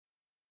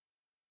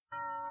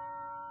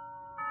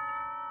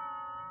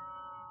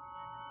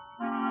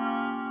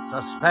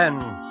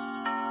Suspense.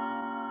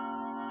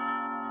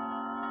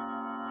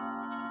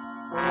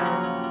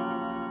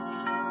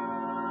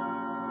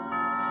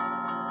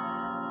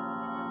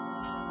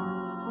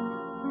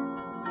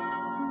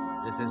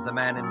 This is the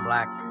Man in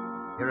Black,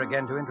 here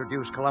again to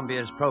introduce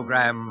Columbia's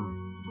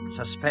program,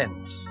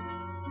 Suspense.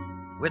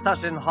 With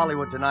us in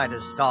Hollywood tonight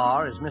as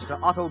star is Mr.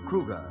 Otto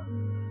Kruger,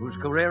 whose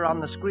career on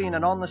the screen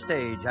and on the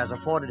stage has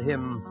afforded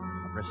him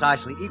a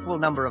precisely equal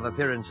number of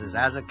appearances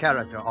as a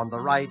character on the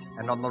right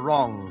and on the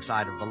wrong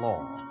side of the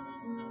law.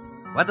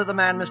 Whether the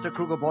man Mr.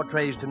 Kruger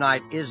portrays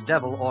tonight is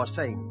devil or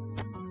saint,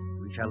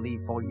 we shall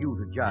leave for you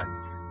to judge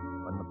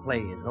when the play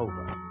is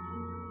over.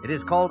 It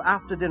is called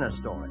After Dinner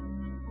Story.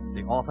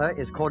 The author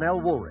is Cornell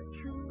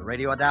Woolrich, the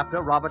radio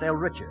adapter Robert L.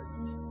 Richards.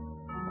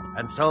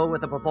 And so,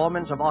 with the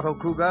performance of Otto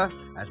Kruger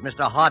as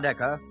Mr.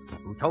 Hardecker,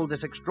 who told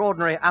this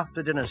extraordinary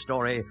after-dinner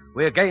story,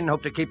 we again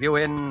hope to keep you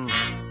in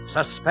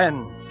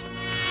suspense.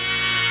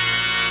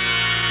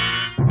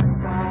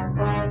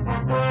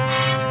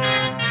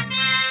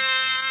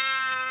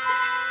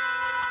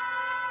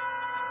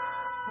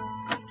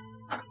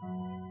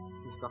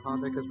 Mr.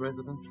 Hardecker's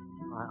residence?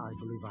 I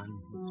believe I'm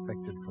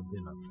expected for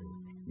dinner,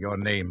 please. Your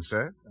name,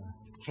 sir?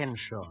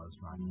 Kenshaw is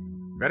my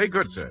name. Very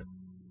good, sir.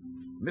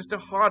 Mr.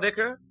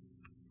 Hardecker?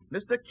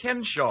 Mr.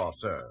 Kenshaw,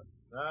 sir.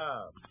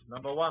 Ah,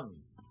 number one.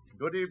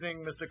 Good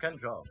evening, Mr.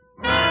 Kenshaw.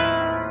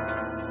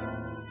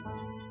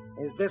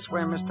 Is this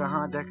where Mr.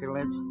 Hardecker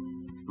lives?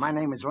 My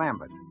name is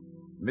Lambert.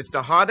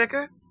 Mr.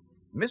 Hardecker?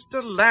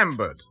 Mr.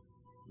 Lambert.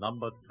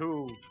 Number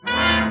two.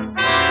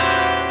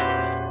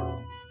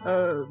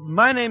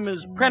 My name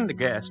is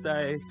Prendergast.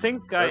 I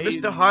think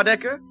Mr.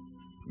 Hardecker?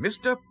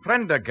 Mr.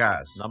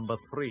 Prendergast. Number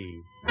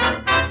three.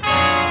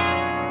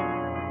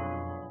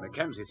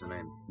 Mackenzie's the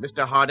name.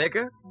 Mr.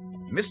 Hardecker?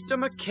 Mr.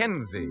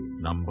 Mackenzie.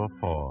 Number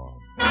four.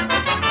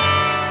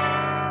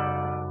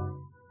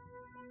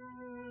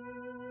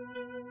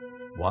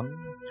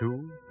 1,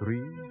 2,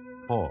 3,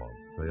 4.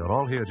 So you're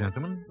all here,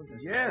 gentlemen?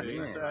 Yes.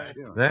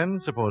 Then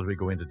suppose we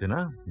go into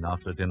dinner, and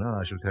after dinner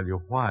I shall tell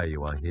you why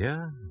you are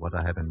here, what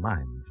I have in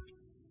mind.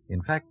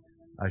 In fact,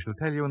 I shall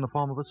tell you in the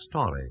form of a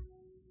story,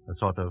 a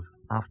sort of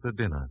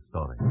after-dinner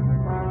story.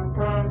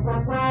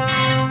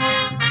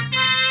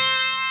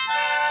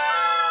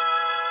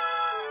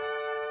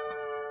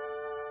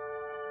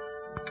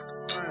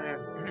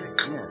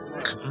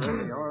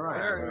 All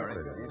right.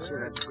 Yes, sir,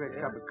 that's a great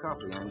cup of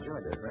coffee. I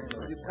enjoyed it.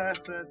 You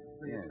passed that?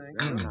 Very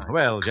nice.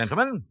 Well,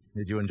 gentlemen,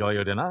 did you enjoy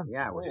your dinner?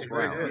 Yeah, it was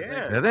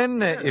swell.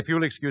 Then, if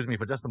you'll excuse me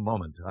for just a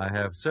moment, I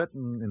have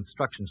certain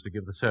instructions to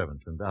give the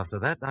servants, and after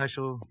that I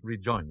shall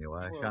rejoin you.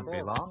 I shan't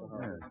be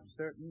long.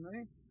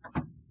 Certainly.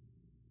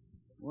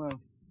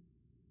 Well,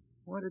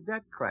 what did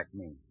that crack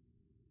mean?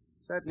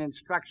 Certain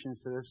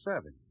instructions to the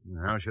servant.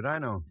 How should I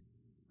know?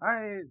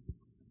 I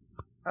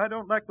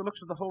don't like the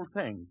looks of the whole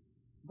thing.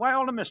 Why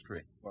all the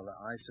mystery? Well,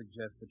 I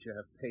suggest that you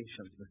have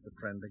patience, Mr.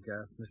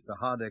 Prendergast. Mr.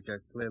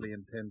 Hardecker clearly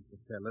intends to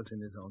tell us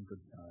in his own good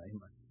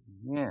time.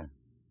 Yeah.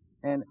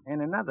 And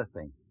another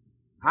thing.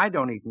 I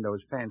don't eat in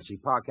those fancy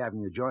Park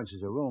Avenue joints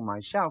as a rule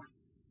myself,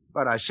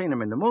 but I've seen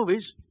them in the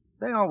movies.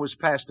 They always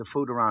pass the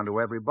food around to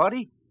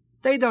everybody.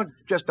 They don't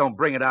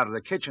bring it out of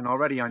the kitchen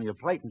already on your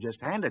plate and just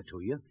hand it to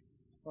you.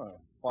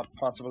 Well, what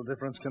possible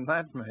difference can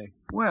that make?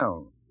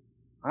 Well,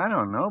 I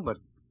don't know, but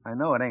I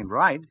know it ain't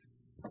right.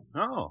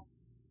 No.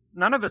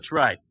 None of it's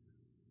right.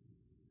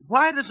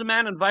 Why does a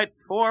man invite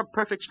 4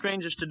 perfect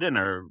strangers to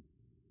dinner?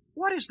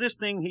 What is this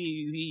thing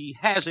he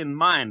has in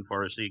mind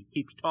for us he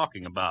keeps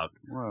talking about?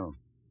 Well,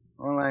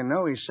 all I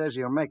know, he says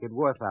he'll make it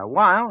worth our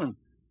while, and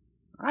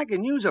I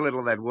can use a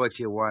little of that worth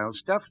your while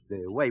stuff,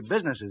 the way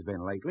business has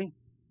been lately.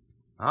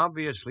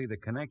 Obviously, the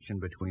connection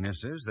between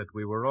us is that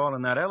we were all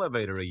in that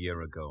elevator a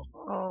year ago.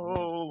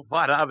 Oh,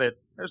 what of it?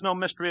 There's no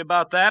mystery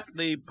about that.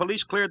 The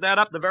police cleared that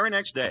up the very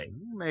next day.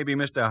 Maybe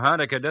Mr.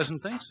 Hardecker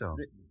doesn't think so.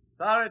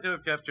 Sorry to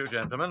have kept you,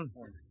 gentlemen.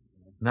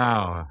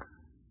 Now,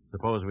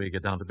 suppose we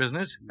get down to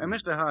business.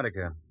 Mr.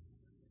 Hardecker,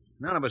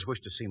 none of us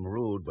wish to seem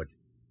rude, but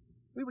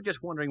we were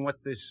just wondering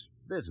what this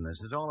business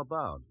is all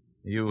about.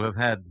 You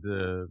had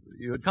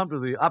come to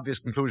the obvious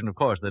conclusion, of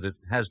course, that it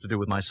has to do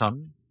with my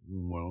son.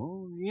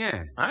 Well,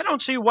 yeah. I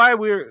don't see why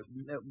we're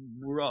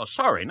all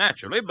sorry,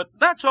 naturally, but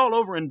that's all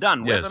over and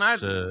done with.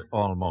 Yes,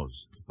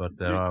 almost. But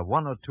there are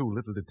 1 or 2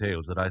 little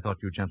details that I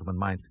thought you gentlemen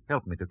might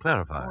help me to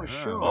clarify. Oh,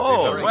 sure.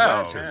 Oh,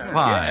 well.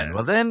 Fine. Yeah.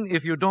 Well, then,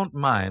 if you don't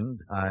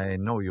mind, I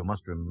know you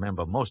must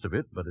remember most of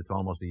it, but it's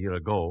almost a year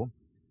ago.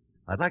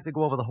 I'd like to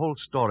go over the whole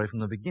story from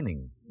the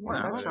beginning.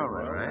 Well, that's all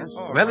right.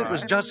 Well, it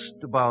was just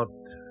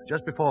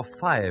before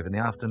 5 in the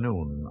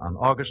afternoon on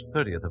August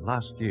 30th of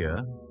last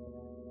year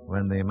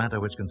when the matter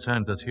which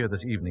concerns us here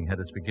this evening had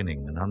its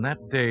beginning. And on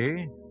that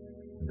day,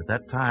 and at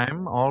that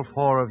time, all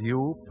 4 of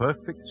you,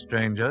 perfect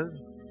strangers,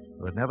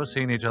 who had never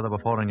seen each other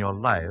before in your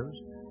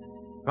lives,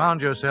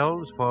 found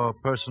yourselves, for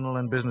personal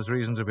and business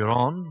reasons of your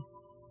own,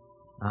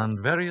 on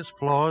various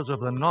floors of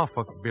the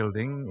Norfolk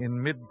building in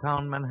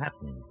Midtown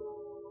Manhattan,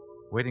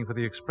 waiting for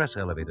the express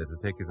elevator to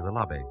take you to the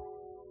lobby.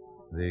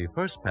 The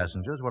first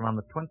passengers were on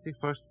the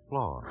 21st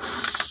floor.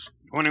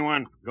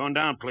 21, going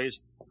down, please.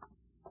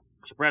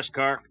 Express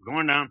car,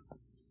 going down.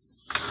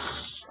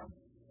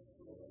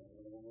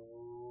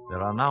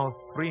 There are now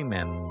 3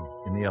 men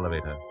in the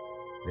elevator.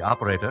 The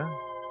operator,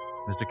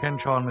 Mr.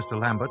 Kenshaw and Mr.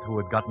 Lambert, who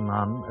had gotten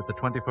on at the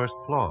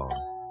 21st floor.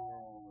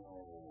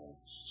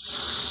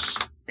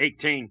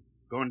 18,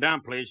 going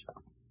down, please.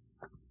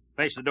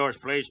 Face the doors,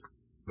 please.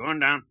 Going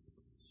down.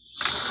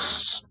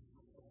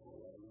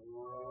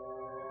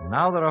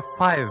 Now there are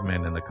 5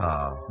 men in the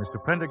car.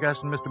 Mr.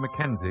 Prendergast and Mr.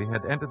 Mackenzie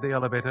had entered the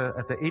elevator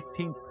at the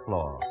 18th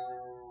floor.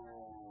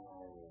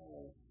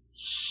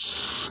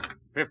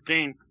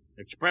 15,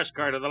 express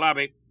car to the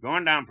lobby.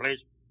 Going down,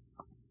 please.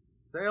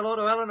 Say hello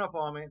to Eleanor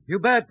for me. You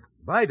bet.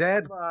 Bye,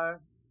 Dad. Bye.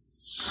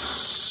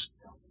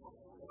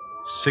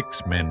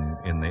 6 men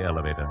in the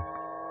elevator.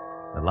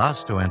 The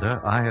last to enter,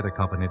 I had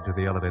accompanied to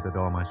the elevator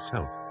door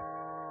myself.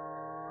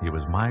 He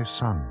was my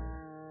son.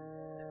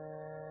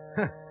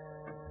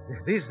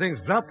 These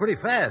things drop pretty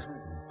fast.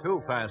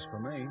 Too fast for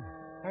me.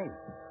 Hey,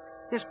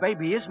 this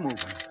baby is moving.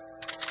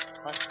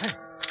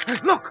 Hey,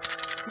 look!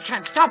 We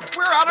can't stop it.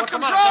 We're out of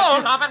control.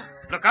 Stop it.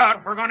 Look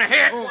out, we're going to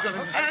hit. Oh,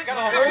 Get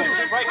God.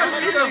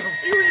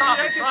 Do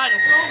something.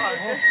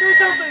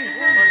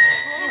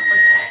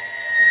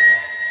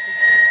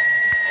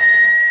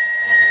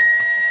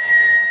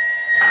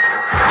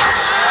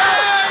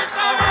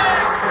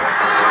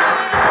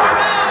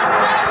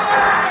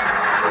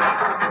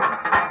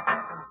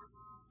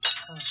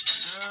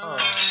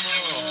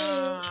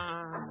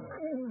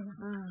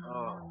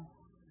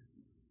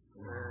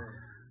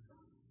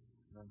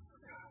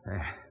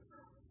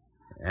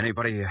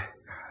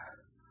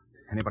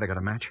 Anybody got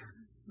a match?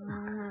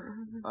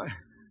 I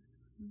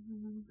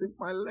think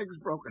my leg's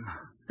broken.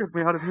 Get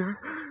me out of here.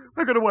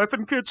 I got a wife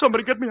and kids.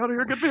 Somebody get me out of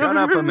here. Get me out of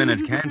here. Shut up a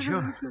minute, can't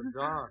you?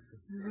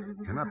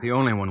 You're not the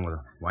only one with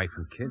a wife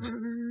and kids.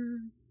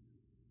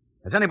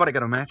 Has anybody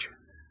got a match?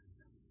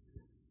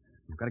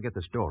 You've got to get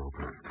this door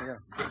open.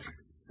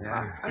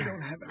 Yeah. I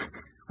don't have it.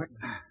 We're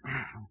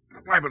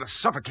liable to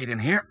suffocate in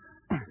here.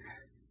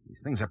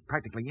 These things are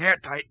practically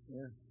airtight.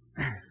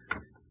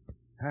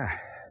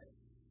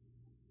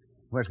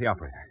 Where's the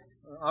operator?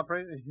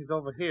 Operator, he's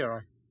over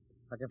here.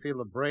 I can feel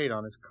the braid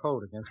on his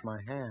coat against my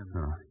hand.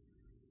 Oh.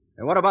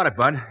 Hey, what about it,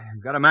 Bud?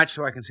 You got a match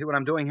so I can see what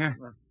I'm doing here?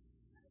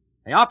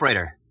 Hey,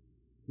 operator.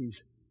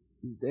 He's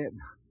dead.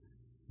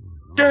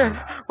 Dead?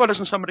 Why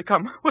doesn't somebody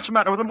come? What's the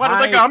matter with him? Why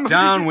don't they come? Pipe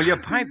down, will you?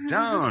 Pipe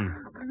down.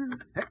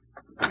 There.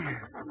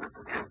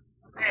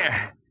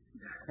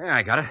 Yeah,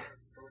 I got it.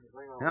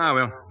 Now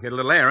we'll get a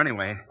little air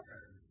anyway.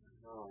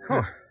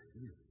 Oh,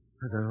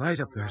 there's a light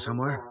up there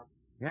somewhere.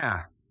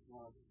 Yeah.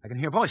 I can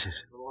hear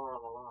voices.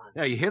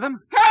 Yeah, you hear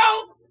them?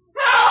 Help!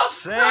 Help!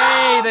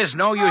 Say, there's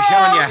no use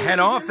yelling your head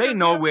off. They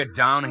know we're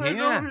down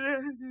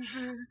here.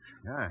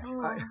 Yeah.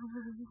 I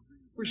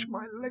wish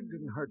my leg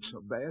didn't hurt so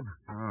bad.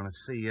 Oh,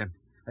 let's see.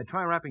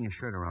 Try wrapping your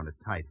shirt around it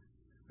tight.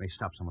 May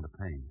stop some of the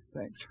pain.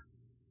 Thanks.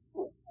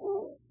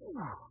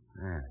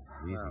 Yeah,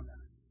 easy.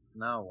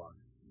 Now what?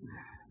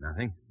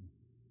 Nothing.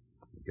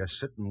 Just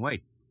sit and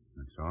wait.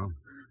 That's all.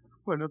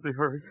 Why don't they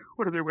hurry?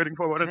 What are they waiting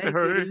for? Why don't they Take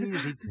hurry? it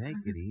easy.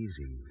 Take it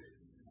easy.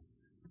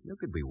 You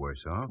could be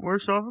worse off.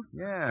 Worse off?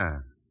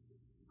 Yeah.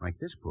 Like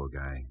this poor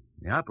guy,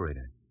 the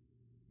operator.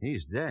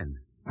 He's dead.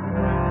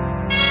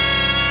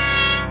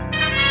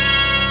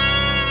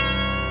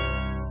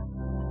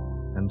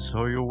 And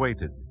so you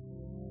waited.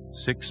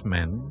 6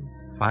 men,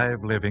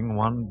 5 living,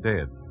 1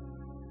 dead.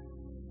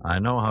 I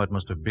know how it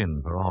must have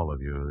been for all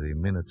of you, the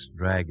minutes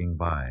dragging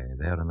by,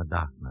 there in the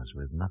darkness,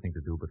 with nothing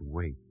to do but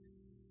wait.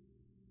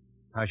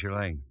 How's your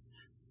leg?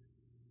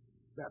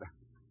 Better.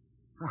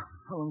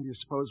 How long do you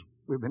suppose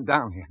we've been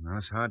down here? No,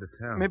 it's hard to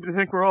tell. Maybe they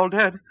think we're all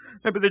dead.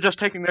 Maybe they're just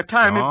taking their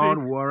time.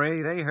 Don't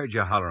worry. They heard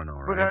you hollering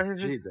all But right.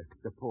 Gee,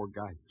 the poor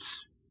guy.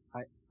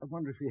 I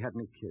wonder if he had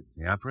any kids.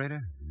 The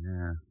operator?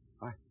 Yeah.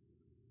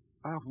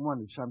 I often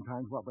wondered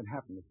sometimes what would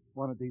happen if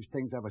one of these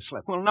things ever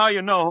slipped. Well, now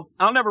you know.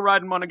 I'll never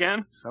ride in one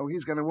again. So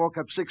he's going to walk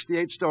up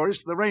 68 stories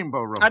to the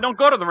Rainbow Room. I don't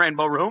go to the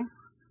Rainbow Room.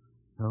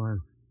 Oh,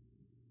 I'm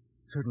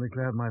certainly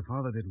glad my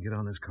father didn't get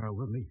on this car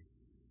with me.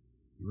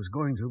 He was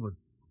going to, but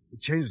he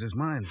changed his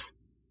mind.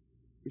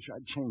 Wish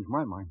I'd changed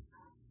my mind.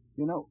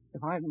 You know,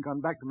 if I hadn't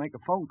gone back to make a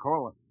phone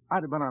call,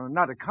 I'd have been on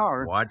another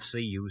car. What's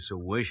the use of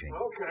wishing?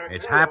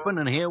 It's happened,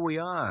 and here we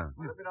are.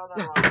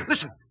 Yeah,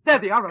 listen, there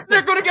they are.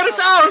 They're going to get us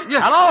out.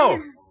 Yeah.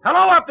 Hello!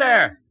 Hello up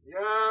there!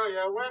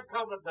 Yeah, we're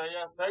coming to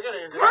you. Take it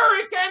easy.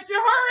 Hurry, can't you?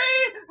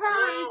 Hurry!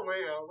 Hurry!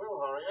 Yeah, we'll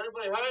hurry.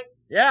 Anybody hurt?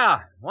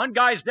 Yeah, one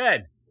guy's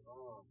dead.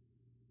 Oh.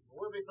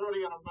 We'll be through to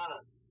you in a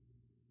minute.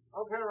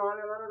 Okay,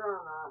 Ronnie, let it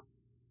down now.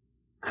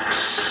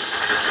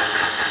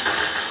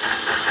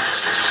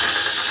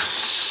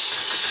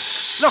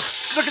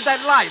 Look at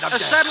that light up there.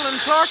 Acetylene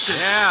torches.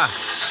 Yeah,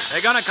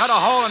 they're gonna cut a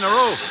hole in the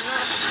roof.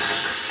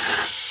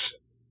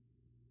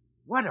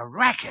 What a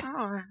racket.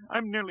 Oh,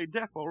 I'm nearly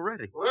deaf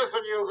already. Listen,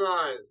 you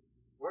guys.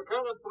 We're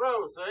coming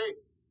through, see?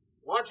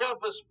 Watch out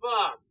for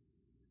sparks.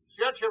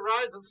 Shut your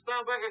eyes and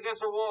stand back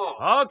against a wall.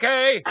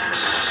 Okay.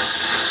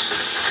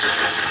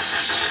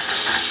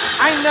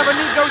 I never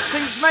knew those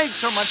things made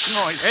so much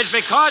noise. It's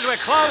because we're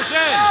closed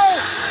in.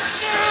 No!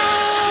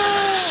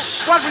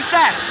 What was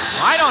that?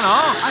 I don't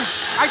know.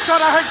 I thought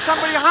I heard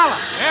somebody holler.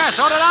 Yeah,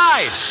 so did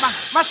I.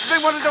 Must have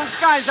been one of those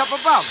guys up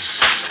above.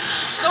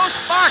 Those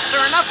sparks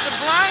are enough to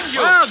blind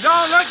you. Well,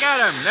 don't look at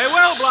them. They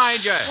will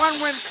blind you.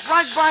 One went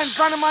right by in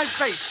front of my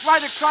face,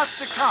 right across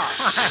the car.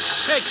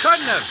 They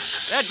couldn't have.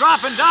 They're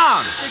dropping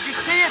down. Did you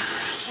see it?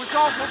 It was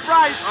awful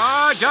bright.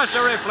 Oh, just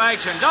a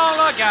reflection. Don't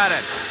look at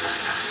it.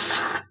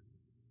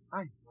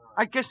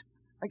 I guess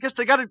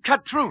they got it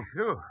cut through.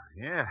 Phew,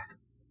 yeah.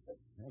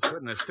 I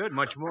couldn't have stood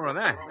much more of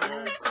that.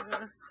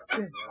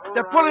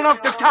 They're pulling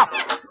off the top.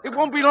 It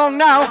won't be long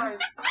now.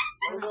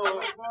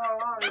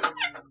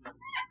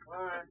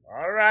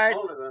 All right.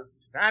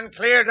 Stand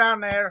clear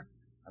down there.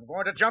 I'm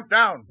going to jump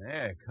down.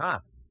 Yeah,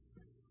 cop.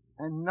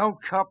 And no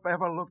cop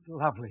ever looked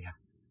lovelier.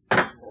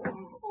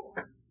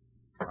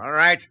 All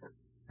right.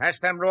 Pass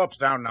them ropes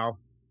down now.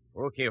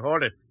 Okay,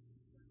 hold it.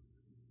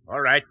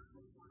 All right.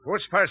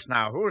 Who's first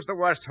now? Who's the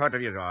worst hurt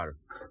of you all?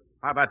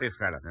 How about this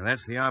fella? Now,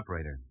 that's the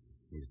operator.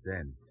 He's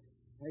dead.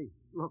 Hey,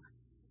 look.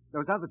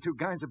 Those other two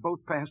guys have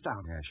both passed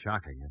out. Yeah,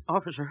 shocking. Yes.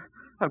 Officer,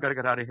 I've got to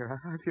get out of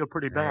here. I feel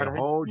pretty bad. Hey,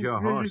 hold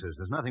your horses.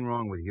 There's nothing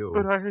wrong with you.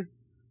 But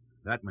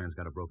That man's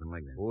got a broken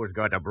leg then. Who's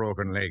got a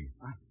broken leg?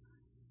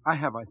 I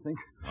have, I think.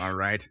 All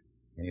right.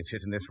 Can you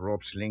sit in this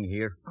rope sling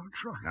here? I'll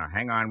try. Now,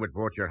 hang on with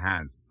both your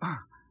hands.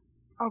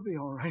 I'll be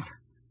all right.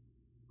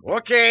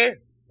 Okay.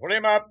 Pull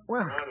him up.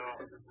 Well,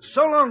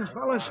 so long,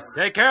 fellas.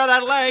 Take care of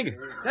that leg.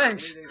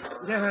 Thanks.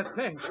 Yeah,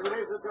 thanks.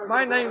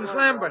 My name's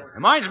Lambert.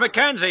 And mine's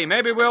Mackenzie.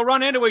 Maybe we'll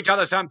run into each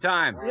other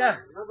sometime. Yeah.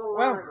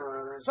 Well,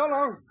 so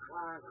long.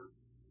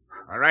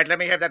 All right, let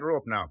me have that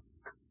rope now.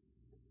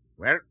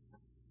 Well,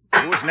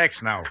 who's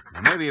next now?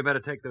 Now, maybe you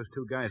better take those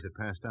two guys that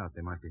passed out.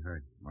 They might be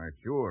hurt. Why,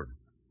 sure.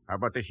 How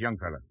about this young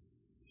fella?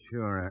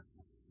 Sure.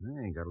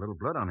 He got a little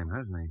blood on him,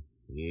 hasn't he?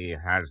 He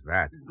has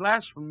that.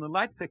 glass from the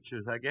light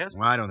fixtures, I guess.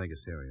 Well, I don't think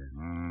it's serious.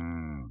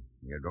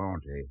 You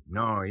don't, eh?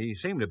 No, he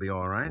seemed to be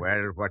all right.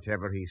 Well,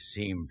 whatever he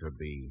seemed to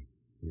be,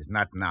 he's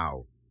not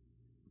now.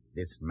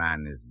 This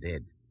man is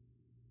dead.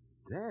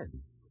 Dead?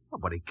 Oh,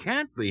 but he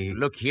can't be.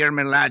 Look here,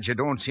 my lad, you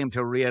don't seem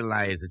to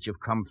realize that you've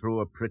come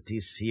through a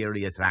pretty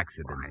serious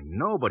accident. I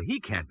know, but he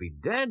can't be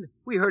dead.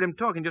 We heard him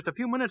talking just a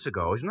few minutes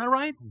ago. Isn't that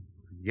right?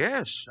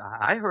 Yes,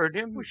 I heard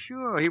him. Well,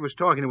 sure. He was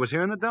talking to us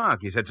here in the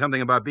dock. He said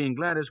something about being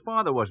glad his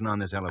father wasn't on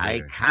this I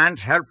elevator. can't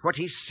help what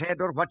he said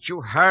or what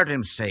you heard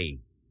him say.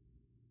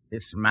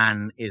 This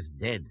man is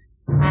dead.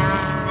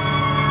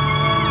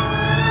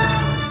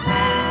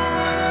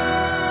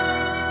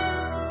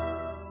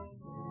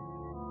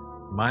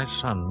 My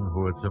son,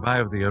 who had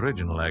survived the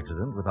original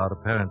accident without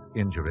apparent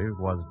injury,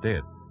 was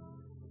dead.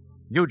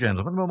 You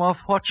gentlemen were more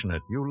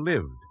fortunate. You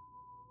lived.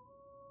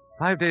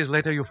 5 days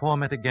later, you four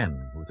met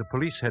again. It was at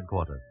police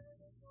headquarters,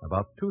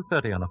 about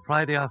 2:30 on a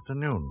Friday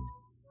afternoon.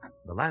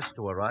 The last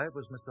to arrive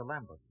was Mr.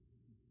 Lambert.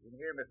 In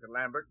here, Mr.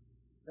 Lambert.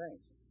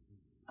 Thanks.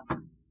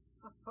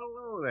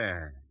 Hello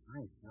there.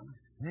 Hi, fella.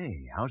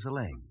 Hey, how's the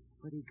leg?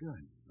 Pretty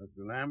good.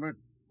 Mr. Lambert,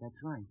 That's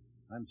right.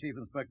 I'm Chief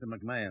Inspector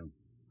McMahon.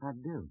 I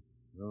do.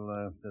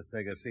 We'll just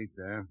take a seat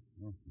there.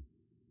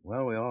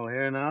 Well, we all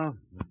here now?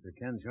 Mr.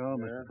 Kenshaw,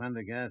 Mr.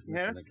 Prendergast, Mr.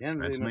 Yes.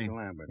 McKenzie, That's Mr. me.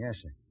 Lambert. Yes,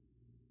 sir.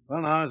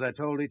 Well, now, as I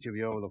told each of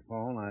you over the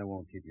phone, I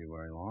won't keep you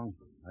very long.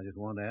 I just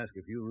wanted to ask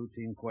a few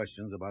routine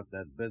questions about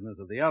that business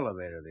of the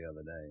elevator the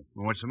other day.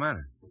 Well, what's the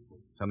matter?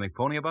 Something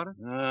phony about it?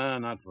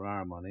 Not for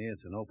our money.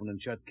 It's an open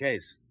and shut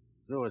case.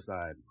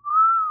 Suicide.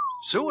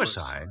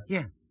 Suicide?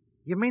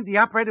 You mean the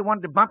operator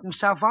wanted to bump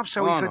himself off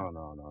so he could...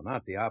 No,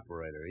 not the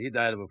operator. He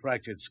died of a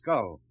fractured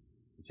skull.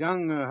 It's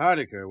young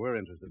Hardiker we're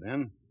interested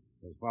in.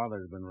 His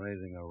father's been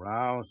raising a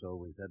row, so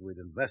we said we'd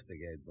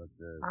investigate, but...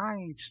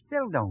 I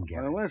still don't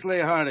get it.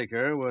 Wesley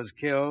Hardiker was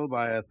killed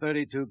by a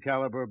 .32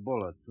 caliber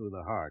bullet through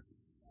the heart.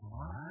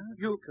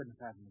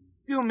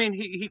 You mean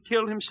he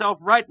killed himself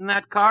right in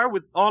that car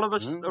with all of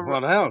us?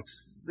 What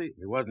else? He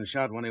wasn't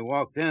shot when he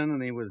walked in,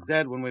 and he was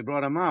dead when we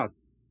brought him out.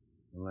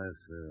 Unless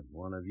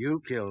one of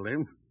you killed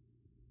him.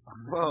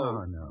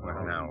 Whoa.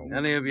 Well, now.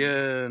 Any of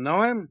you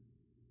know him?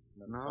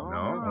 No.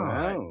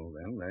 Well,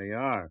 then there you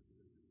are.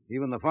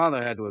 Even the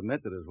father had to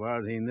admit that as far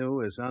as he knew,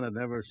 his son had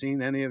never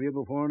seen any of you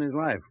before in his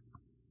life.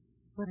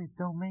 But it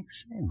don't make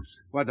sense.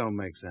 What don't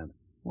make sense?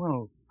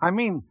 Well, I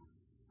mean,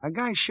 a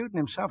guy shooting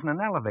himself in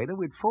an elevator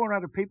with 4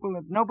 other people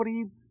that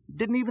nobody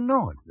didn't even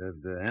know it.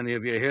 Did any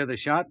of you hear the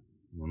shot?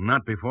 Well,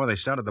 not before they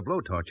started the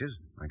blowtorches.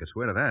 I could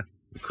swear to that.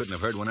 We couldn't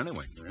have heard one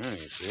anyway. Yeah,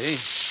 you see.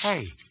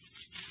 Hey,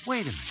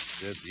 wait a minute.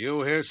 Did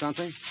you hear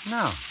something?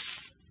 No.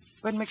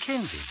 But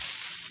Mackenzie,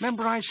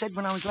 remember I said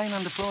when I was laying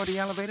on the floor of the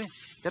elevator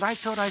that I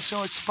thought I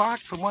saw a spark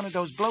from one of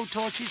those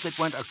blowtorches that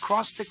went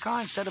across the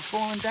car instead of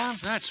falling down?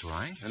 That's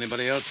right.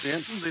 Anybody else see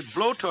it? The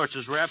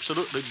blowtorches were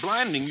absolutely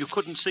blinding. You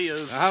couldn't see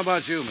a... How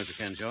about you, Mr.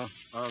 Kenshaw?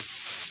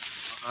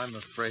 I'm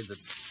afraid that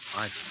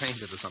I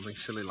fainted or something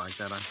silly like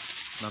that. I'm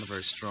not a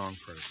very strong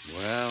person.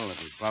 Well, it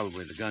was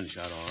probably the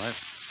gunshot, all right.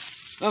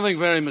 Nothing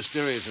very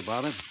mysterious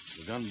about it.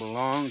 The gun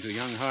belonged to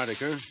young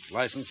Hardiker,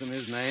 licensed in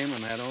his name,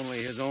 and had only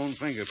his own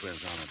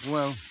fingerprints on it.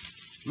 Well,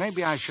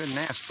 maybe I shouldn't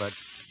ask, but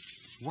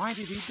why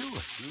did he do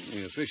it?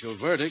 The official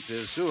verdict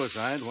is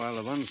suicide while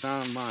of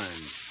unsound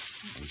mind.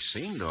 He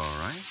seemed all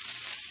right.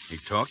 He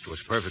talked to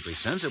us perfectly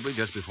sensibly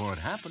just before it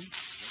happened.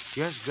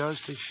 Just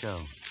goes to show.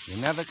 You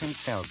never can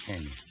tell,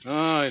 can you?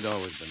 Oh, he'd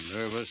always been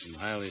nervous and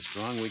highly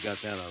strung. We got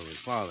that out of his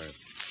father.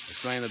 The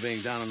strain of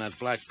being down in that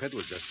black pit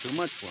was just too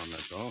much for him,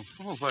 that's all.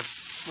 Oh, but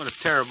what a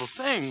terrible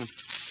thing.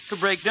 To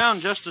break down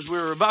just as we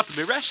were about to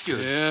be rescued.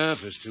 Yeah,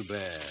 it's too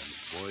bad.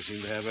 Boys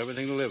seem to have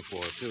everything to live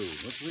for, too.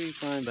 But we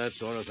find that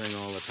sort of thing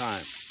all the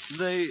time.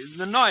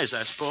 The noise,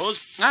 I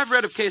suppose. I've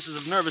read of cases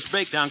of nervous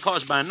breakdown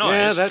caused by noise.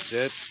 Yeah, that's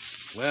it.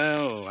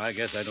 Well, I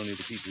guess I don't need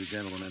to keep you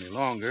gentlemen any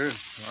longer.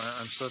 Well,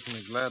 I'm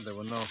certainly glad there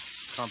were no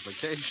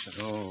complications.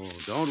 Oh,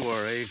 don't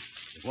worry.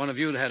 If one of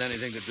you'd had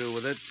anything to do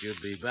with it, you'd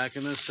be back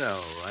in the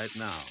cell right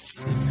now.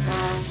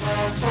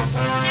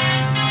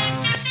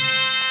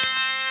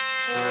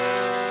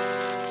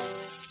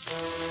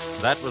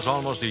 That was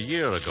almost a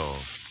year ago.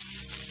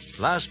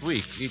 Last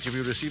week, each of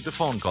you received a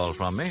phone call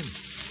from me.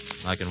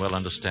 I can well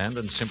understand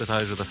and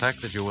sympathize with the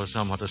fact that you were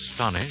somewhat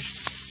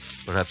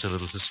astonished, perhaps a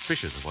little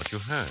suspicious of what you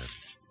heard.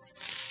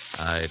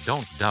 I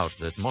don't doubt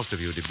that most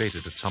of you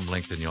debated at some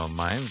length in your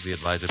minds the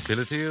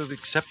advisability of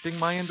accepting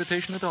my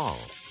invitation at all.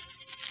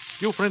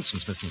 You, for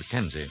instance, Mr.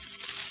 Mackenzie,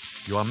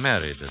 you are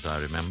married, as I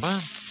remember.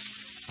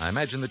 I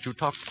imagine that you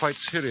talked quite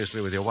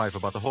seriously with your wife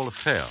about the whole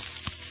affair.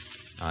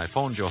 I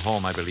phoned your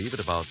home, I believe, at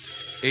about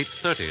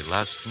 8:30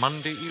 last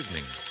Monday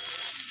evening.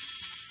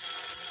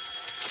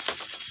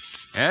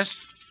 Yes?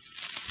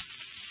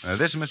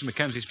 This is Mr.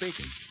 Mackenzie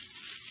speaking.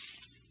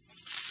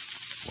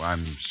 Well,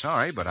 I'm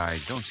sorry, but I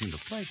don't seem to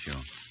place you.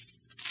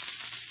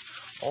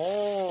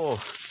 Oh,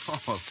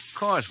 of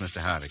course,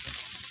 Mr. Hardigan.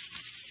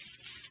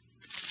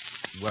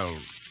 Well,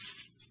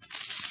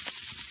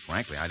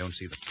 frankly, I don't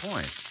see the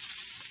point.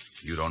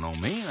 You don't know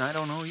me, and I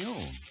don't know you.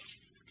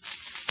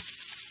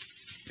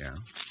 Yeah?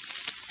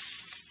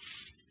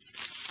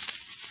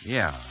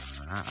 Yeah,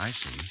 I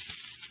see.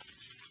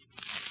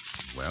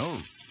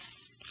 Well,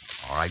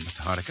 all right, Mr.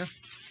 Hardiker.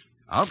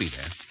 I'll be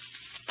there.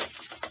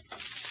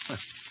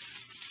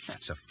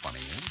 That's a funny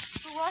name.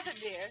 Who was it,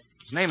 dear?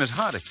 His name is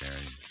Hardiker.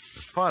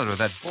 The father of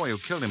that boy who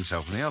killed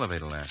himself in the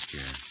elevator last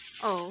year.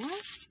 Oh?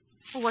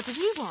 Well, what did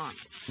he want?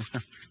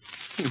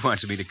 He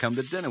wants me to come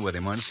to dinner with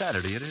him on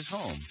Saturday at his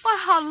home. Why,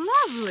 how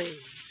lovely.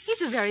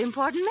 He's a very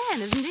important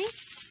man, isn't he?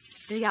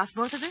 Did he ask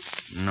both of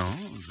us? No.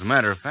 As a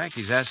matter of fact,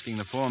 he's asking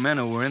the 4 men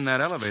who were in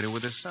that elevator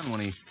with his son when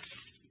he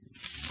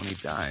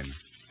died.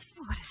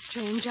 What a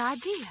strange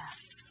idea.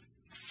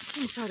 It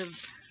seems sort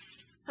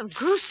of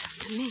gruesome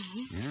to me.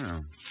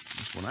 Yeah,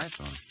 that's what I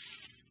thought.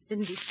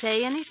 Didn't he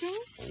say anything?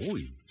 Oh,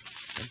 he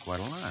said quite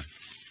a lot.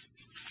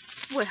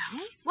 Well,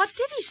 what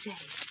did he say?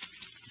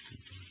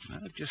 I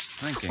was just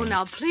thinking. Oh,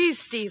 now, please,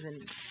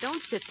 Stephen,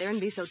 don't sit there and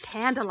be so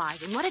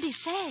tantalizing. What did he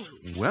say?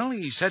 Well,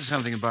 he said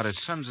something about his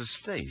son's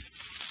estate.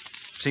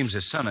 Seems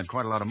his son had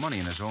quite a lot of money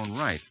in his own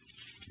right.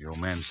 The old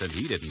man said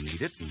he didn't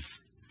need it, and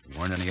there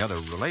weren't any other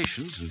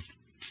relations, and...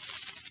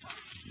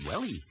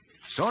 Well, he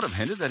sort of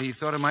hinted that he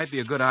thought it might be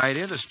a good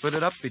idea to split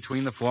it up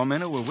between the 4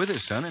 men who were with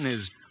his son in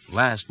his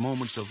last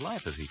moments of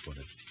life, as he put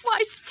it.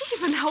 Why,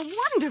 Stephen, how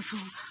wonderful.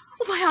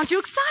 Why aren't you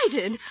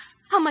excited?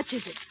 How much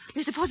is it? Do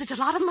you suppose it's a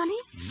lot of money?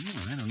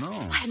 Yeah, I don't know.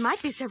 Why, it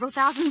might be several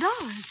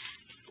 $1,000s.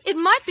 It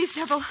might be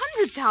several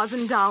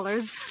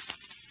 $100,000.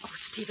 Oh,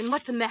 Stephen,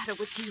 what's the matter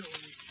with you?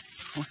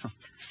 Well,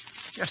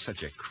 just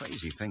such a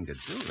crazy thing to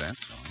do,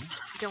 that's all.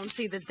 I don't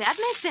see that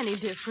makes any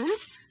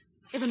difference.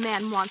 If a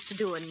man wants to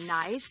do a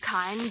nice,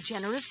 kind,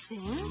 generous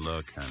thing...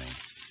 Look, honey,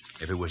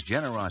 if it was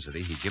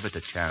generosity, he'd give it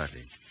to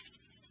charity.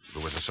 If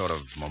it was a sort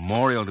of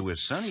memorial to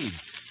his son,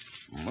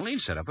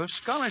 he'd set up a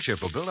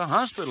scholarship or build a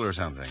hospital or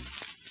something.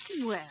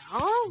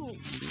 Well...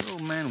 The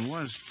old man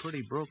was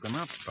pretty broken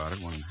up about it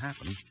when it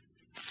happened.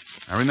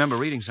 I remember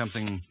reading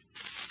something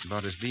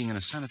about his being in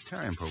a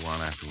sanitarium for a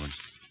while afterwards.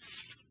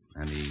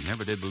 And he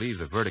never did believe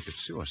the verdict of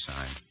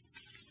suicide.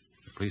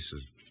 The police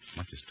as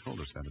much as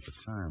told us that at the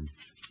time.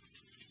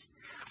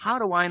 How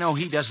do I know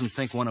he doesn't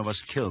think one of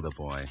us killed the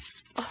boy?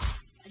 Oh,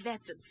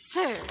 that's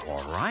absurd.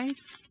 All right.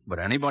 But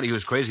anybody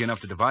who's crazy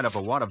enough to divide up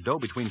a wad of dough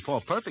between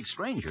 4 perfect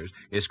strangers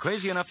is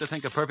crazy enough to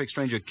think a perfect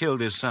stranger killed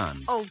his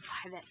son. Oh,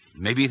 why, that...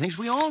 Maybe he thinks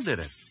we all did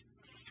it.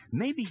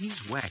 Maybe he's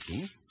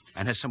wacky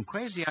and has some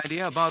crazy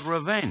idea about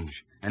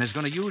revenge and is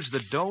going to use the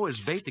dough as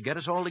bait to get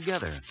us all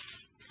together.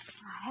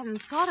 I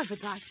hadn't thought of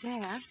it like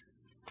that.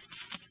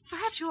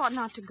 Perhaps you ought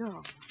not to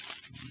go.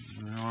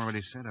 I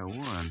already said I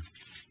would.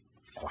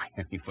 Why,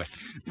 anyway,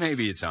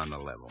 maybe it's on the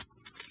level.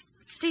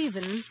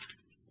 Stephen,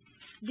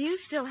 do you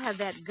still have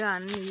that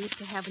gun you used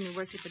to have when you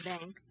worked at the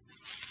bank?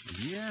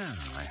 Yeah,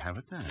 I have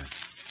it there.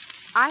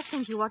 I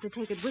think you ought to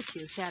take it with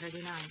you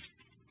Saturday night.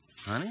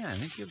 Honey, I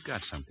think you've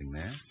got something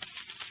there.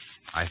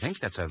 I think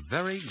that's a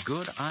very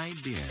good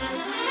idea.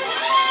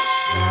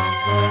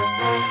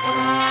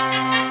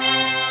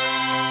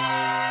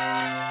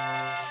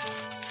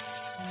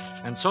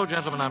 And so,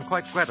 gentlemen, I'm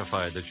quite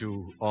gratified that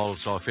you all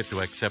saw fit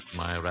to accept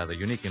my rather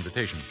unique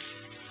invitation,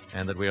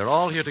 and that we are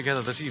all here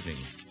together this evening.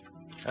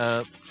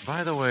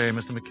 By the way,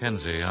 Mr.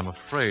 Mackenzie, I'm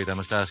afraid I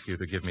must ask you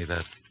to give me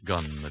that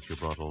gun that you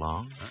brought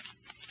along.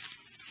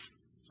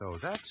 So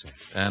that's it.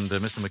 And,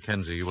 Mr.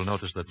 Mackenzie, you will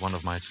notice that one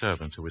of my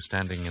servants who is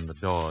standing in the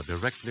door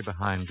directly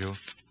behind you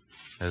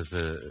has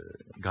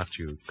got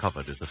you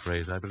covered, is the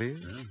phrase, I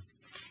believe.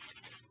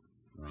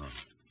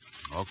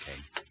 Oh, okay.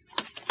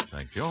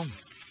 Thank you.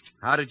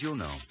 How did you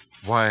know?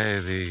 Why,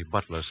 the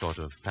butler sort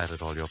of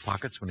patted all your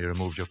pockets when he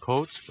removed your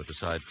coats, but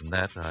aside from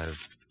that,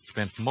 I've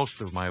spent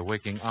most of my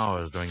waking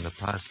hours during the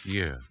past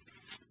year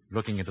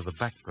looking into the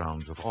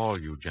backgrounds of all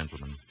you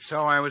gentlemen.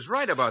 So I was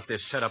right about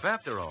this setup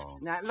after all.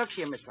 Now, look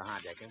here, Mr.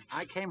 Hardecker.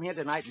 I came here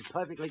tonight in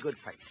perfectly good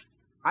faith.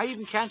 I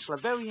even canceled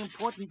a very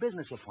important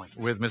business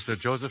appointment. With Mr.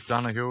 Joseph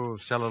Donahue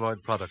of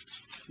Celluloid Products.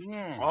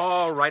 Yeah.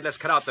 All right, let's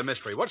cut out the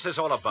mystery. What's this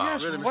all about?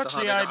 Yes, really, Mr. what's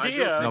the Hardecker, I idea?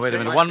 do- Now, wait a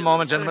minute. One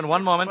moment, gentlemen,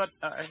 one moment.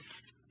 But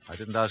I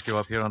didn't ask you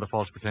up here under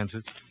false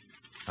pretenses.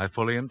 I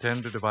fully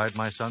intend to divide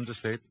my son's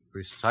estate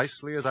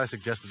precisely as I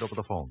suggested over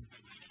the phone.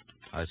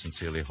 I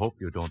sincerely hope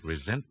you don't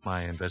resent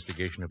my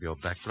investigation of your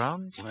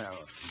backgrounds. Well,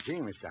 gee,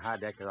 Mr.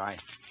 Hardecker,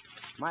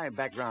 my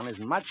background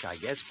isn't much, I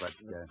guess, but...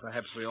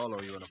 Perhaps we all owe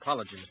you an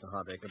apology, Mr.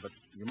 Hardecker, but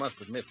you must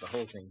admit the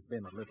whole thing's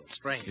been a little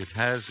strange. It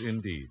has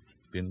indeed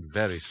been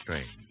very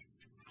strange.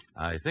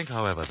 I think,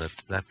 however,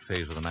 that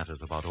phase of the matter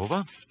is about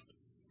over.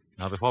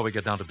 Now, before we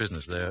get down to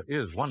business, there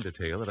is one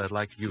detail that I'd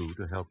like you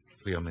to help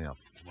clear me up.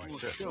 Oh,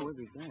 sure, we'll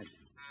be glad.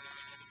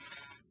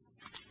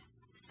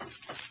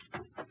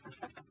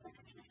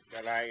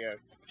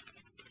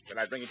 Shall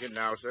I bring it in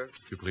now, sir?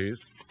 If you please.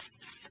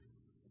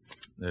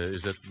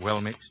 Is it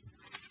well mixed?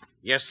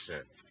 Yes,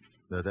 sir.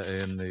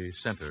 In the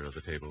center of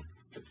the table.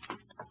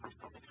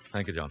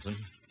 Thank you, Johnson.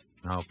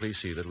 Now, please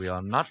see that we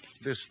are not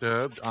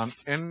disturbed on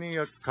any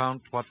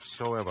account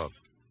whatsoever.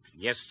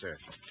 Yes, sir.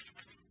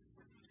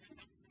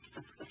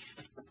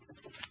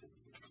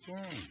 Say,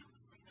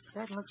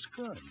 that looks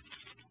good.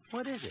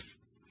 What is it?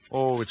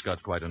 Oh, it's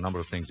got quite a number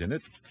of things in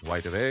it.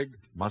 White of egg,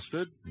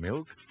 mustard,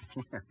 milk.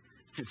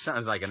 It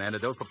sounds like an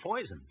antidote for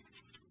poison.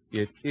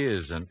 It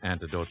is an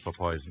antidote for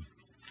poison.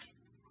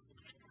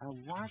 A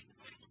what?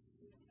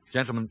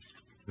 Gentlemen,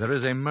 there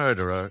is a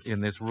murderer in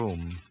this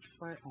room.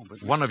 Why,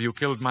 but... One of you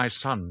killed my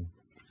son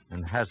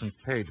and hasn't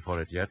paid for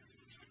it yet.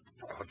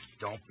 Oh,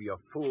 don't be a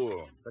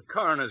fool. The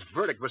coroner's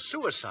verdict was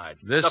suicide.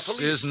 This The police...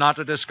 is not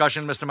a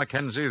discussion, Mr.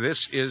 Mackenzie.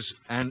 This is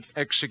an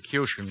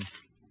execution.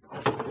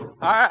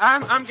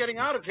 I'm getting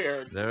out of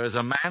here. There is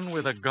a man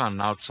with a gun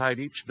outside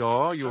each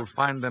door. You'll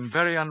find them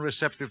very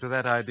unreceptive to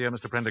that idea,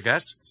 Mr.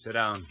 Prendergast. Sit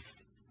down.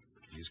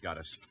 He's got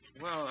us.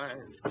 Well,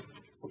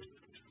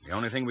 The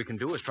only thing we can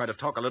do is try to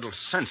talk a little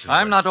sense into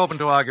I'm it. not open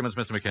to arguments,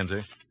 Mr.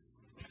 Mackenzie.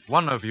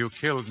 One of you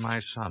killed my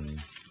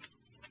son.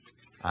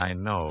 I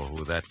know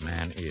who that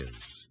man is.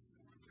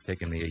 It's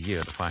taken me a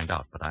year to find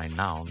out, but I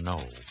now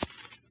know.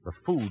 The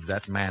food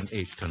that man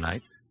ate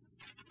tonight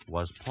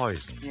was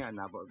poison. Yeah,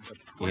 now, but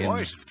In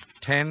Poison?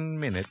 10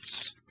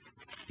 minutes,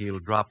 he'll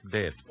drop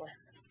dead.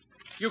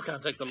 You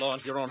can't take the law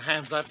into your own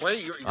hands that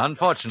way.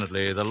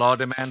 Unfortunately, the law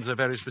demands a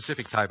very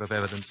specific type of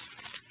evidence.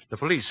 The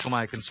police, whom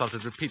I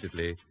consulted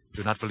repeatedly,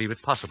 do not believe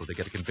it possible to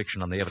get a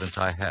conviction on the evidence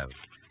I have.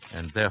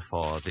 And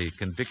therefore, the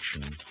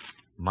conviction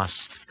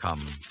must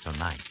come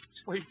tonight.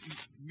 well,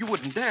 you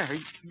wouldn't dare.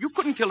 You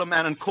couldn't kill a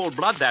man in cold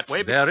blood that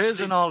way. There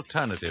is an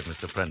alternative,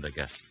 Mr.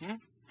 Prendergast. Hmm?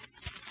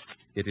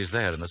 It is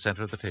there in the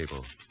center of the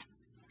table.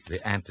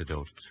 The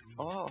antidote.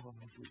 Oh.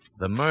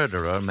 The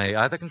murderer may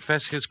either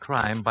confess his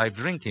crime by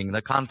drinking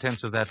the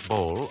contents of that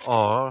bowl,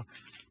 or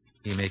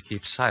he may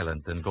keep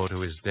silent and go to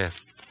his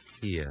death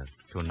here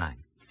tonight,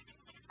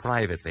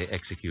 privately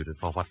executed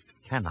for what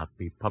cannot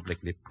be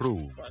publicly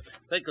proved. But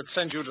they could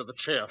send you to the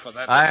chair for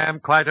that. I am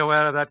quite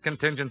aware of that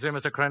contingency,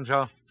 Mr.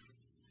 Crenshaw,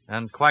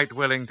 and quite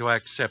willing to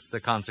accept the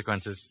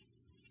consequences.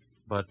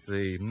 But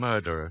the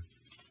murderer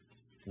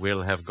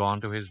will have gone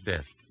to his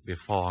death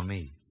before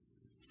me.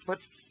 But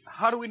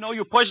how do we know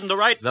you poisoned the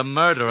right... The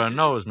murderer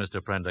knows,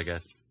 Mr.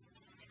 Prendergast.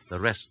 The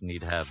rest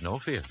need have no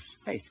fear.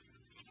 Hey,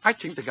 I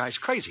think the guy's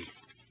crazy.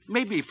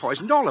 Maybe he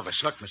poisoned all of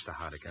us. Look, Mr.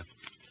 Hardiker,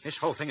 this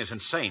whole thing is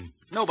insane.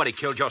 Nobody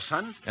killed your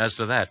son. As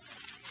to that,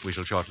 we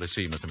shall shortly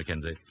see, Mr.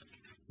 Mackenzie.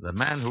 The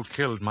man who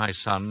killed my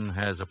son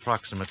has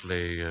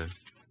approximately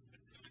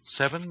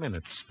 7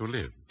 minutes to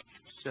live.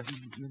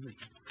 7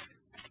 minutes.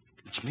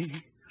 It's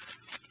me.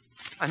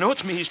 I know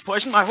it's me he's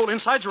poisoned. My whole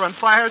insides are on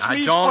fire. It's me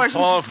he's Don't poisoned.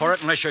 fall for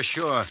it unless you're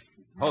sure.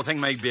 The whole thing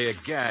may be a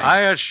gag.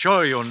 I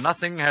assure you,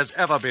 nothing has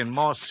ever been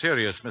more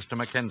serious, Mr.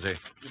 Mackenzie.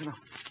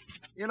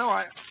 You know,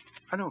 I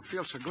don't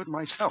feel so good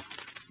myself.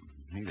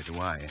 Neither do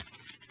I.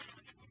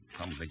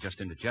 Probably just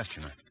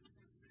indigestion.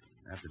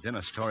 After dinner,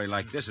 a story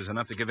like this is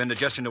enough to give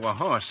indigestion to a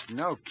horse.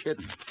 No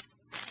kidding.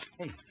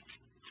 Hey,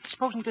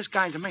 supposing this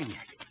guy's a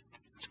maniac.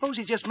 Suppose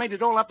he just made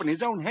it all up in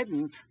his own head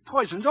and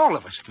poisoned all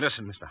of us.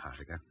 Listen, Mr.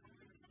 Hardiker.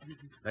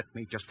 Let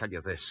me just tell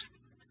you this.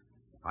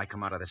 If I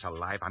come out of this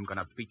alive, I'm going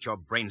to beat your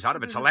brains out.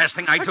 If it's the last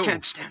thing I do. I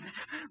can't stand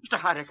it. Mr.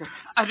 Heidecker,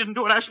 I didn't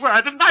do it. I swear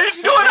I didn't. I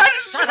didn't do it.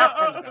 Shut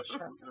up,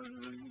 Senator.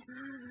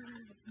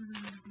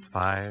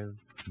 5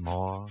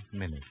 more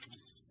minutes.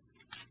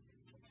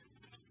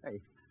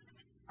 Hey,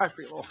 I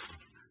feel awful.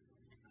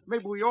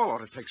 Maybe we all ought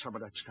to take some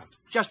of that stuff,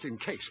 just in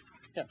case.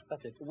 Yeah,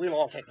 that's it. We'll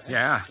all take that.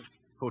 Yeah?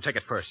 Who'll take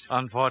it first?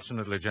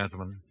 Unfortunately,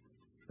 gentlemen,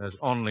 there's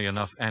only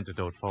enough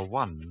antidote for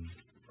one.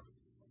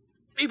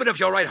 Even if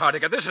you're right,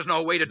 Hardiger, this is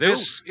no way to do.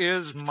 This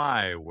is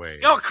my way.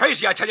 You're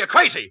crazy, I tell you,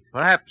 crazy.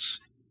 Perhaps.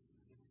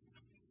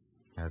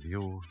 Have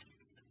you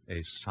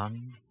a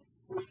son?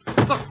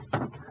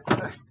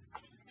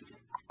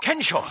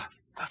 Kenshaw.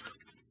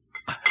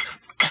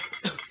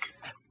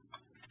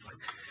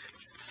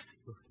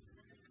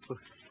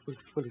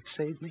 Will it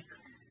save me?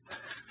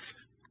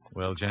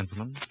 Well,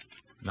 gentlemen,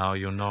 now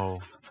you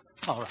know.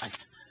 All right.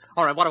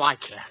 All right, what do I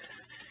care?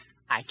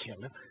 I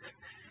killed him.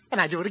 And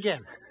I do it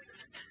again.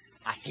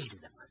 I hated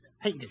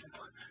him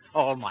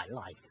all my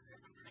life.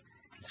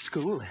 In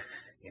school,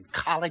 in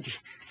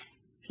college,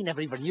 he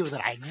never even knew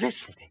that I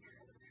existed.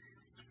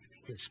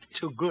 He was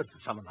too good for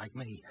someone like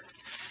me.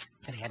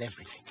 And he had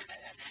everything.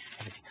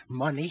 Everything.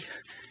 Money,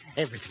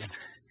 everything.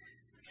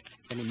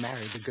 Then he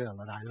married the girl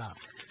that I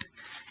loved.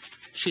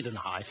 She didn't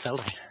know how I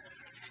felt.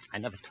 I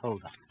never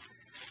told her.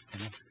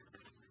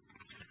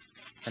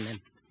 And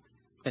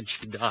then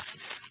she died.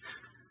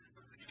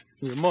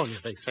 Pneumonia,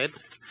 they said.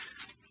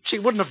 She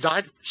wouldn't have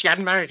died if she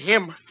hadn't married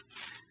him.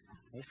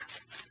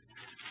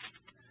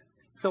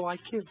 So I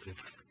killed him.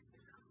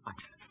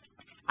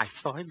 I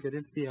saw him get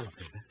into the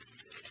elevator.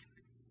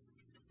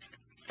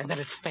 And then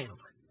it fell.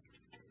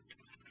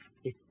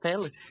 It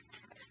fell.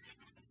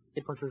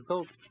 It was as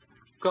though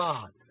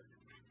God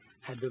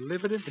had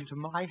delivered it into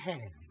my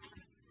hand.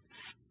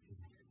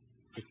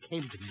 It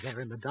came to me there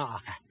in the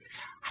dark.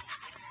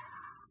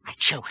 I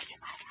choked him.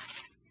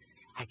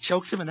 I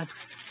choked him, and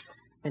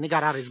then he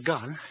got out his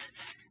gun,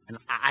 and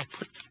I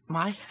put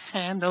my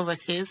hand over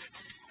his,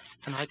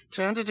 and I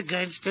turned it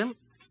against him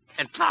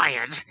and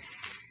fired.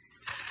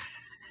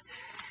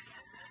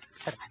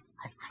 But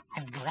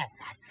I'm glad.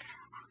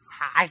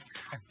 I'm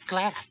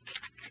glad.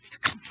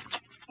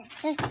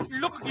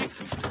 Look.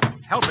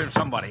 Help him,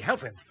 somebody.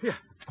 Help him. Here,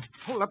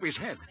 hold up his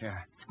head. Yeah.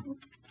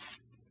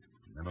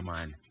 Never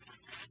mind.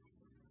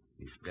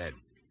 He's dead.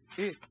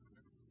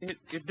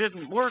 It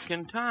didn't work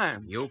in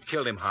time. You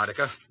killed him,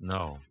 Hardiker.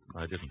 No,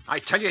 I didn't. I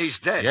tell you, he's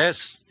dead.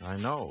 Yes, I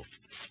know.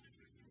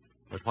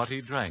 But what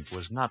he drank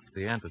was not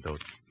the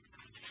antidote.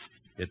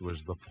 It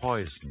was the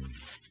poison.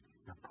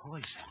 The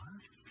poison?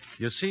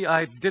 You see,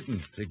 I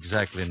didn't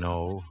exactly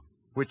know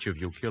which of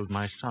you killed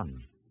my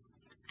son.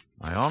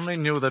 I only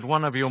knew that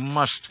one of you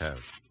must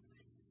have.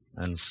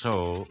 And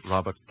so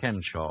Robert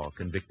Kenshaw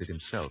convicted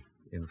himself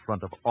in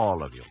front of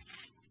all of you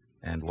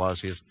and was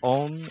his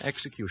own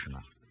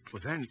executioner.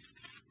 Well, then,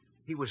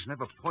 he was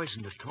never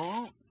poisoned at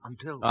all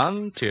until...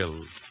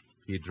 Until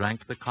he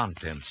drank the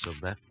contents of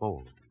that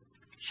bowl.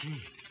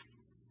 Gee.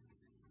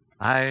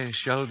 I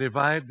shall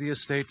divide the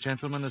estate,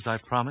 gentlemen, as I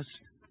promised.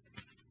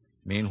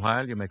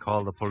 Meanwhile, you may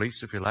call the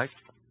police if you like.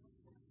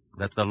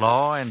 Let the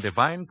law and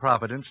divine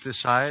providence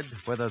decide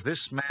whether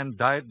this man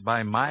died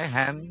by my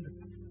hand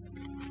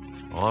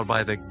or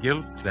by the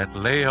guilt that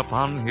lay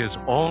upon his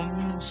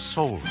own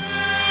soul.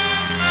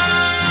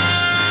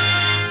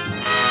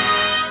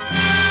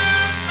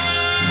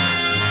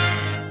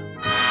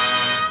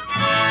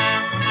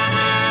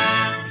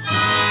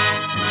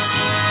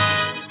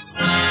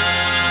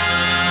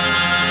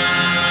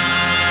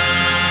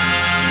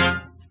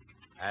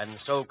 And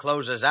so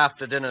closes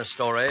After Dinner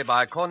Story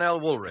by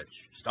Cornell Woolrich,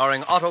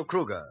 starring Otto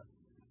Kruger.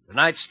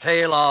 Tonight's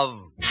tale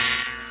of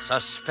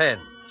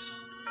Suspense.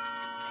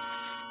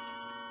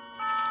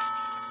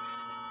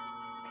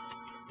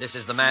 This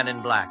is the Man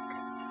in Black,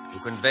 who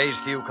conveys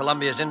to you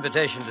Columbia's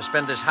invitation to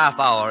spend this half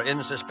hour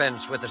in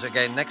suspense with us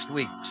again next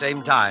week,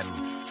 same time,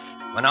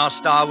 when our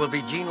star will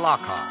be Gene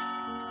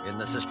Lockhart in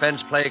the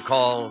suspense play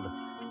called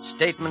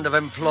Statement of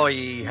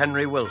Employee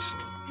Henry Wilson.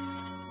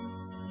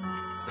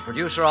 The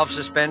producer of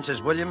Suspense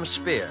is William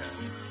Spear,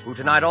 who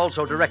tonight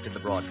also directed the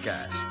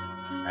broadcast,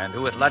 and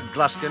who with Lud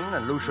Gluskin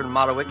and Lucian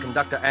Marowit,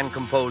 conductor and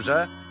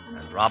composer,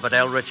 and Robert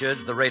L.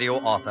 Richards, the radio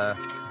author,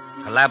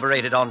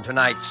 collaborated on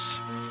tonight's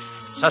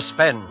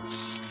Suspense.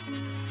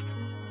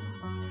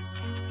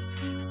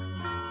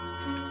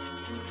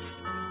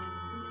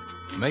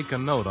 Make a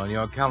note on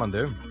your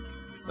calendar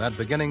that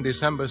beginning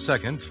December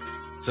 2nd,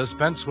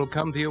 Suspense will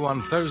come to you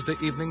on Thursday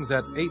evenings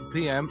at 8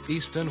 p.m.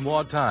 Eastern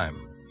War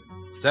Time,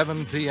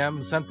 7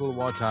 p.m. Central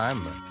War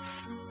Time,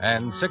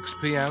 and 6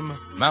 p.m.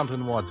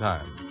 Mountain War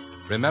Time.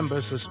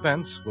 Remember,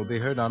 Suspense will be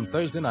heard on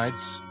Thursday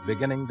nights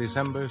beginning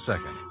December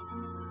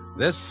 2nd.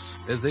 This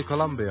is the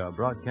Columbia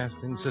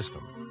Broadcasting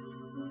System.